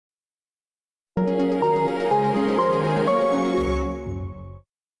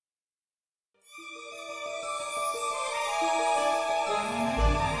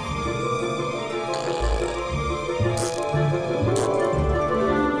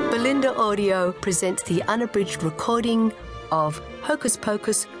Linda Audio presents the unabridged recording of Hocus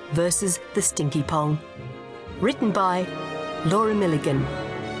Pocus versus the Stinky Pong, written by Laura Milligan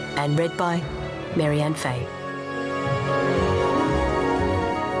and read by Marianne Fay.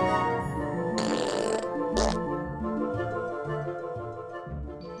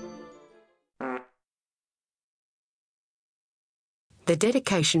 The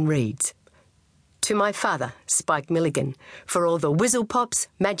dedication reads, "To my father, Spike Milligan, for all the whizzle pops,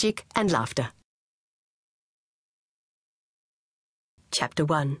 magic and laughter." Chapter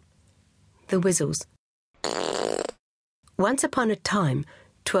 1. The Whizzles. Once upon a time,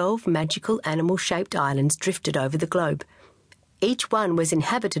 12 magical animal-shaped islands drifted over the globe. Each one was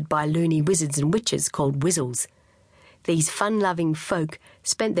inhabited by loony wizards and witches called Whizzles. These fun-loving folk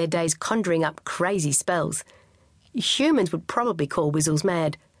spent their days conjuring up crazy spells. Humans would probably call Whizzles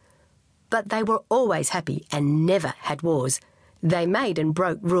mad. But they were always happy and never had wars. They made and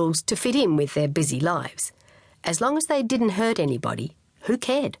broke rules to fit in with their busy lives. As long as they didn't hurt anybody, who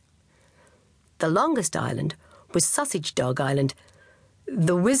cared? The longest island was Sausage Dog Island.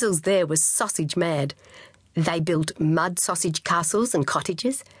 The Whizzles there were sausage mad. They built mud sausage castles and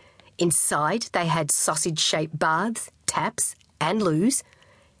cottages. Inside they had sausage-shaped baths, taps and loos.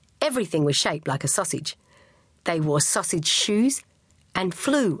 Everything was shaped like a sausage. They wore sausage shoes and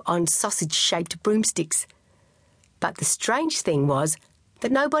flew on sausage-shaped broomsticks. But the strange thing was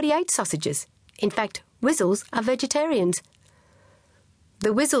that nobody ate sausages. In fact, Whizzles are vegetarians.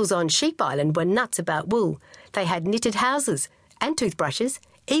 The Whizzles on Sheep Island were nuts about wool. They had knitted houses and toothbrushes,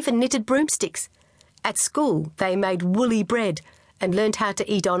 even knitted broomsticks. At school, they made woolly bread and learned how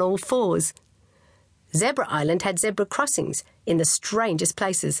to eat on all fours. Zebra Island had zebra crossings in the strangest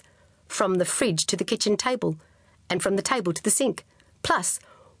places, from the fridge to the kitchen table, and from the table to the sink, plus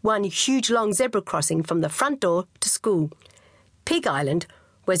one huge long zebra crossing from the front door to school. Pig Island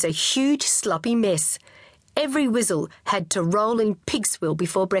was a huge sloppy mess. Every Whizzle had to roll in pig swill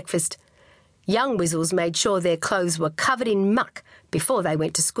before breakfast. Young Whizzles made sure their clothes were covered in muck before they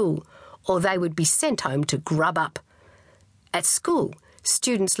went to school, or they would be sent home to grub up. At school,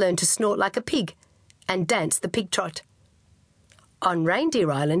 students learned to snort like a pig and dance the pig trot. On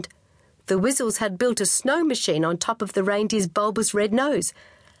Reindeer Island, the Whizzles had built a snow machine on top of the reindeer's bulbous red nose.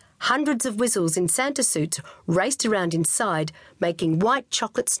 Hundreds of Whizzles in Santa suits raced around inside, making white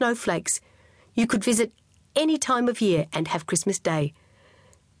chocolate snowflakes. You could visit any time of year and have Christmas Day.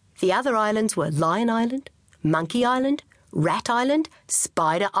 The other islands were Lion Island, Monkey Island, Rat Island,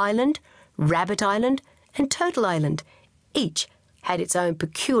 Spider Island, Rabbit Island, and Turtle Island. Each had its own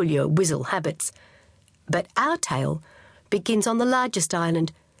peculiar Whizzle habits. But our tale begins on the largest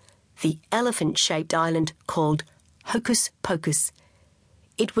island, the elephant-shaped island called Hocus Pocus.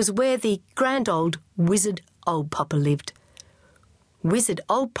 It was where the grand old Wizard Old Papa lived. Wizard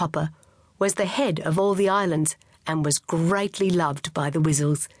Old Papa was the head of all the islands and was greatly loved by the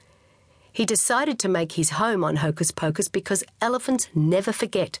Whizzles. He decided to make his home on Hocus Pocus because elephants never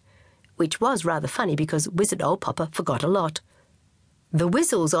forget, which was rather funny because Wizard Old Papa forgot a lot. The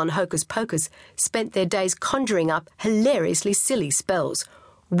Whizzles on Hocus Pocus spent their days conjuring up hilariously silly spells.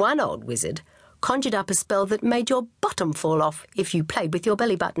 One old wizard conjured up a spell that made your bottom fall off if you played with your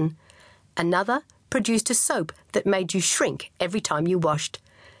belly button. Another produced a soap that made you shrink every time you washed.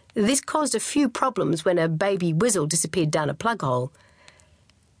 This caused a few problems when a baby Whizzle disappeared down a plug hole.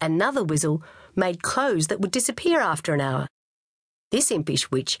 Another Whizzle made clothes that would disappear after an hour. This impish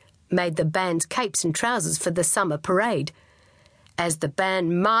witch made the band's capes and trousers for the summer parade. As the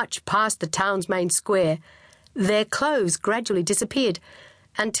band marched past the town's main square, their clothes gradually disappeared,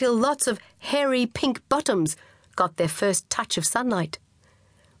 until lots of hairy pink bottoms got their first touch of sunlight.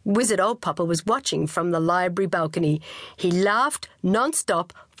 Wizard Old Papa was watching from the library balcony. He laughed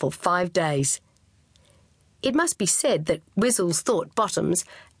non-stop for 5 days. It must be said that Whizzles thought bottoms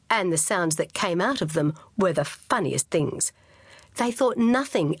and the sounds that came out of them were the funniest things. They thought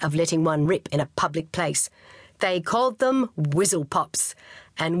nothing of letting one rip in a public place. They called them Whizzle Pops,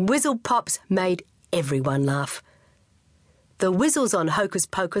 and Whizzle Pops made everyone laugh. The Whizzles on Hocus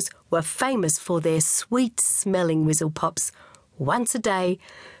Pocus were famous for their sweet-smelling Whizzle Pops. Once a day,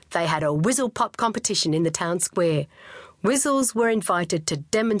 they had a Whizzle Pop competition in the town square. Whizzles were invited to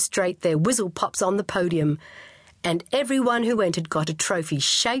demonstrate their Whizzle Pops on the podium, and everyone who entered got a trophy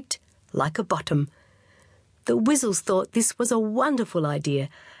shaped like a bottom. The Whizzles thought this was a wonderful idea,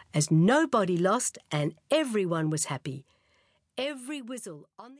 as nobody lost and everyone was happy. Every Whizzle on the